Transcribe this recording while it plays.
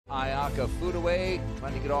Ayaka Foodaway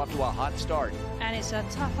trying to get off to a hot start. And it's a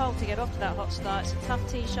tough hole to get off to that hot start. It's a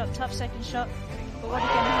tough tee shot, tough second shot. But what are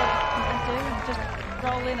you going to do and just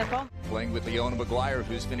roll in a bomb? Playing with Leona Maguire,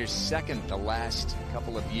 who's finished second the last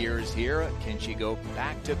couple of years here. Can she go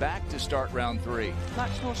back-to-back to start round 3?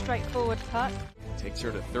 Much more straightforward putt. Takes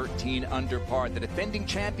her to 13 under par. The defending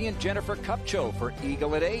champion, Jennifer Kupcho, for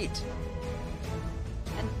eagle at 8.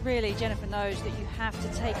 And really, Jennifer knows that you have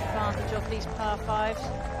to take advantage of these par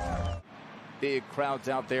 5s. Big crowds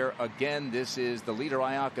out there. Again, this is the leader,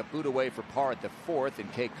 Ayaka Foodaway, for par at the 4th,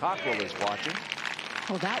 and Kay Cockrell is watching.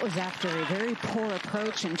 Well, that was after a very poor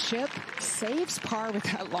approach, and Chip saves par with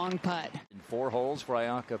that long putt. 4 holes for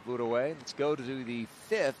Ayaka Foodaway. Let's go to the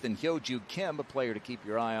 5th, and Hyo-Joo Kim, a player to keep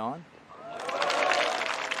your eye on.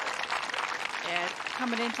 Yeah,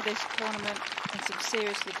 coming into this tournament in some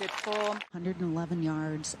seriously good form. 111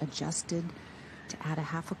 yards adjusted to add a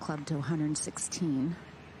half a club to 116.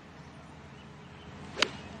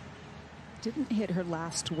 Didn't hit her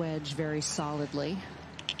last wedge very solidly.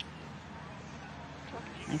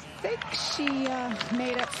 I think she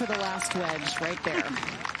made up for the last wedge right there.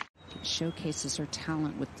 It showcases her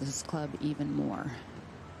talent with this club even more.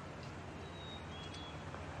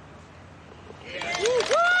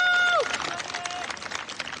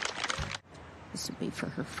 This would be for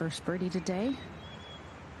her first birdie today.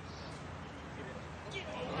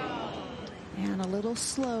 And a little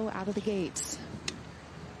slow out of the gates.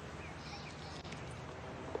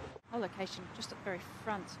 Our location just at the very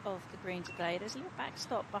front of the green today. There's a little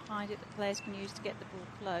backstop behind it that players can use to get the ball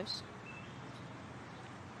close.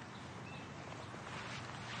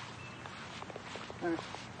 Right.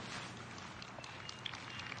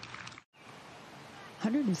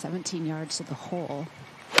 117 yards to the hole.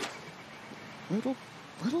 Little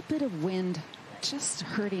bit of wind just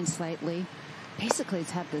hurting slightly. Basically, it's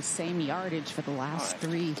had the same yardage for the last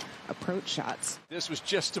 3 approach shots. This was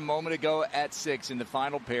just a moment ago at 6 in the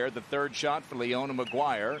final pair. The 3rd shot for Leona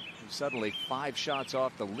Maguire, who's suddenly 5 shots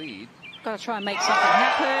off the lead. Got to try and make something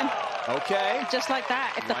happen. Okay. Just like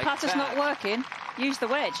that. If the putter's not working, use the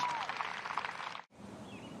wedge.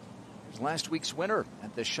 Here's last week's winner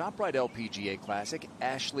at the ShopRite LPGA Classic,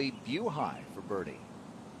 Ashley Buhai, for birdie.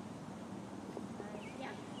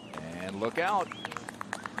 And look out.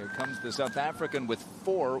 Here comes the South African with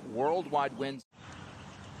 4 worldwide wins.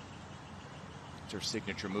 It's her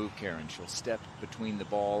signature move, Karen. She'll step between the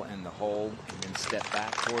ball and the hole and then step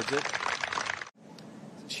back towards it.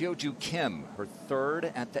 Hyo-Joo Kim, her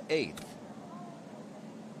 3rd at the 8th.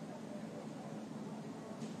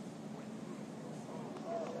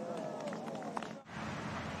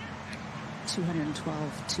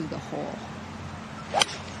 .212 to the hole.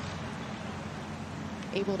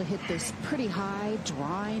 Able to hit this pretty high,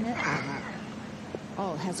 drawing it out.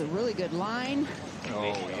 Oh, it has a really good line.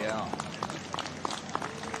 Oh, yeah.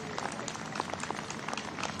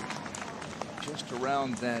 Just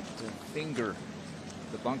around that finger,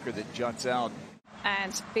 the bunker that juts out.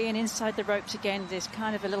 And being inside the ropes again, there's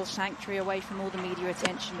kind of a little sanctuary away from all the media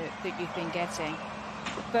attention that you've been getting.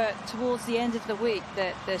 But towards the end of the week,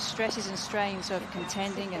 the stresses and strains of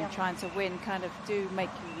contending and trying to win kind of do make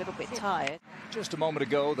you a little bit tired. Just a moment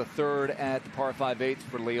ago, the 3rd at the par 5/8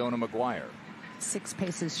 for Leona Maguire. 6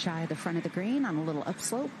 paces shy of the front of the green on a little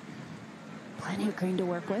upslope. Plenty of green to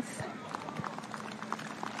work with.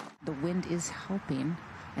 The wind is helping,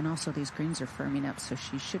 and also these greens are firming up, so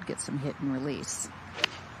she should get some hit and release.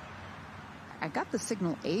 I got the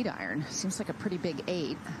signal 8 iron. Seems like a pretty big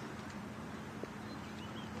 8.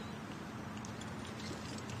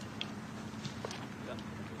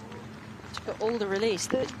 Got all the release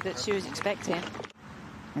that she was expecting.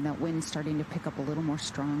 And that wind's starting to pick up a little more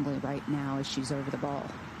strongly right now as she's over the ball.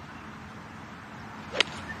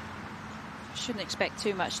 Shouldn't expect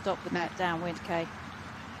too much stop with that downwind, Kay.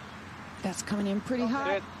 That's coming in pretty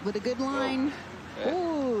hot with a good line.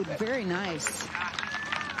 Oh, very nice.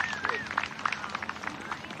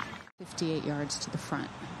 58 yards to the front.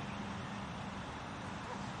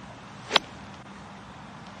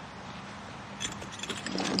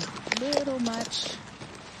 Little much,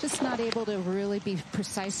 just not able to really be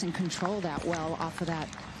precise and control that well off of that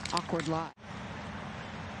awkward lot.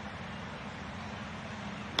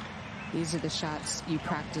 These are the shots you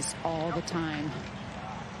practice all the time.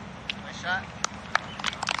 Nice shot.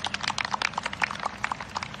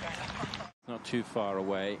 Not too far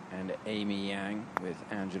away, and Amy Yang with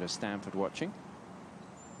Angela Stanford watching.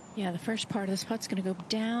 Yeah, the first part of this putt's going to go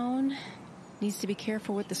down. Needs to be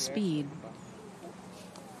careful with the speed.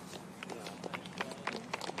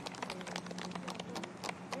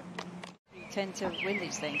 Tend to win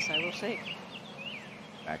these things, so we'll see.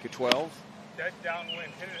 Back at 12. That's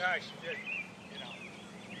downwind. Hit it high. She did. You know.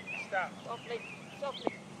 Stop. Softly,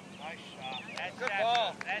 softly. Nice shot. That's Good that,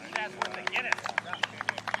 ball. That's what they get it.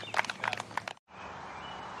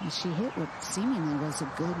 And she hit what seemingly was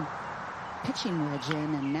a good pitching wedge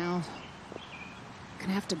in, and now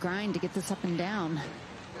gonna have to grind to get this up and down.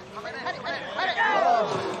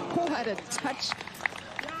 Oh, what a touch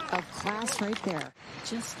of class right there.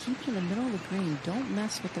 Just keep it in the middle of the green. Don't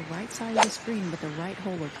mess with the right side of the screen with the right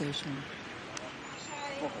hole location.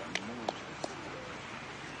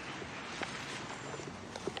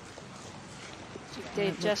 She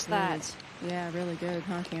did just that. Yeah, really good,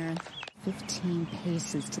 huh, Karen? 15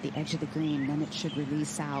 paces to the edge of the green, then it should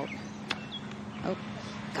release out. Oh,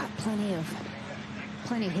 got plenty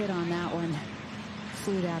hit on that one.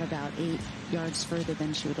 Flew it out about 8 yards further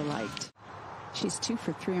than she would have liked. She's 2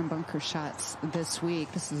 for 3 on bunker shots this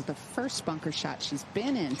week. This is the first bunker shot she's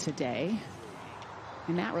been in today,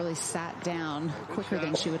 and that really sat down quicker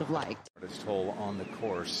than she would have liked. Hardest hole on the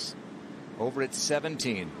course. Over at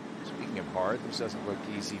 17. Speaking of hard, this doesn't look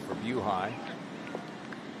easy for Buhai.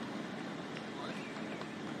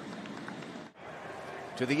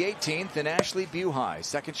 To the 18th, and Ashley Buhai,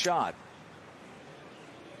 second shot.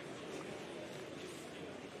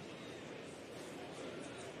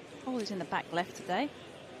 Oh, he's in the back left today.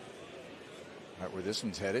 Right where this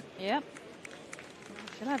one's headed. Yep.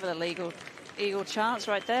 Should have a little eagle chance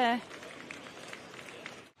right there.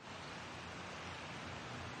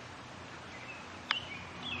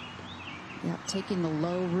 Yeah, taking the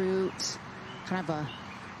low route, kind of a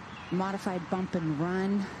modified bump and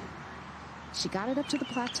run. She got it up to the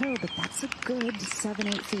plateau, but that's a good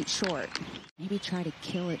 7-8 feet short. Maybe try to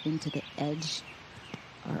kill it into the edge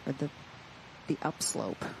or the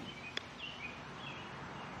upslope.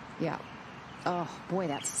 Yeah. Oh boy,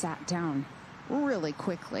 that sat down really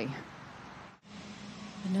quickly.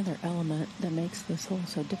 Another element that makes this hole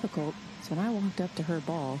so difficult is when I walked up to her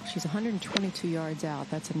ball, she's 122 yards out.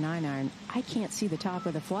 That's a 9-iron. I can't see the top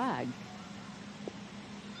of the flag.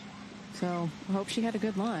 So I hope she had a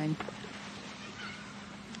good line.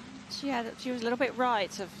 She was a little bit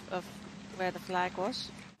right of where the flag was.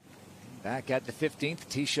 Back at the 15th,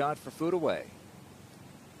 tee shot for Footaway.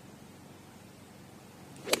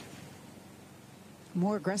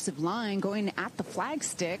 More aggressive line going at the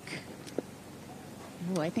flagstick.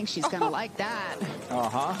 Oh, I think she's going to like that.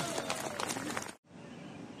 Uh-huh.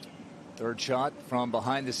 Third shot from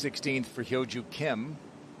behind the 16th for Hyoju Kim.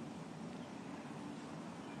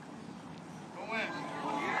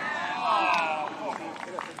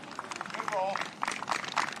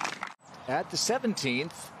 At the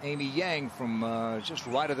 17th, Amy Yang from just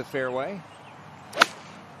right of the fairway.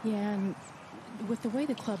 Yeah, and with the way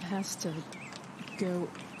the club has to go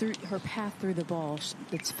through her path through the ball,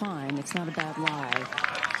 it's fine. It's not a bad lie.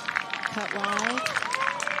 Cut lie.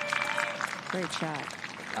 Great shot.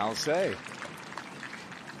 I'll say.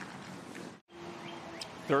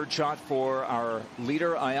 Third shot for our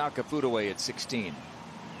leader, Ayaka Footaway, at 16.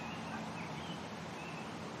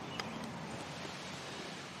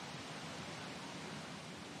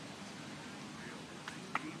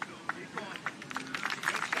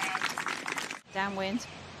 Downwind.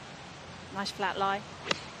 Nice flat lie.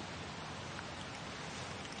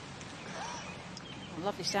 Oh,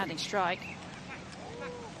 lovely sounding strike.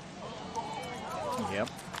 Yep.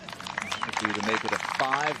 Looking to make it a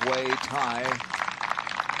 5-way tie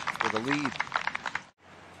for the lead.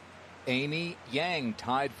 Amy Yang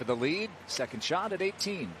tied for the lead. Second shot at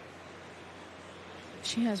 18.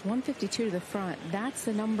 She has 152 to the front. That's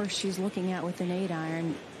the number she's looking at with an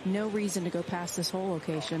 8-iron. No reason to go past this hole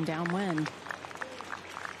location downwind.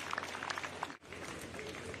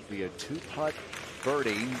 Be a 2-putt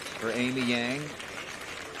birdie for Amy Yang,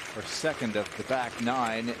 her second of the back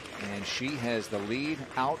 9, and she has the lead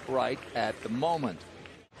outright at the moment.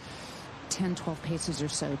 10-12 paces or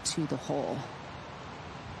so to the hole.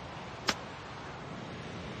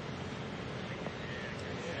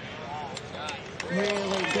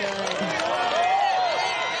 Really good.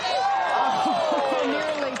 Oh,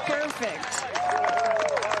 nearly perfect.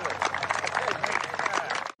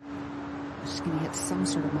 Just going to hit some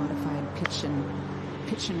sort of modified pitch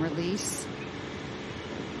and release.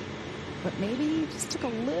 But maybe just took a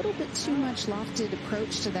little bit too much lofted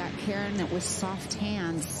approach to that, Karen, that was soft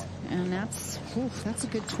hands. And that's a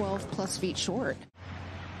good 12+ feet short.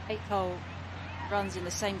 8th hole runs in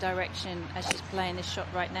the same direction as she's playing this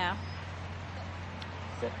shot right now.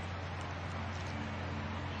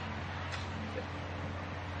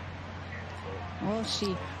 Well,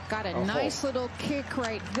 she got a nice little kick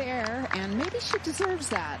right there, and maybe she deserves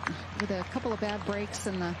that with a couple of bad breaks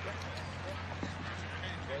in the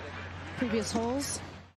previous holes.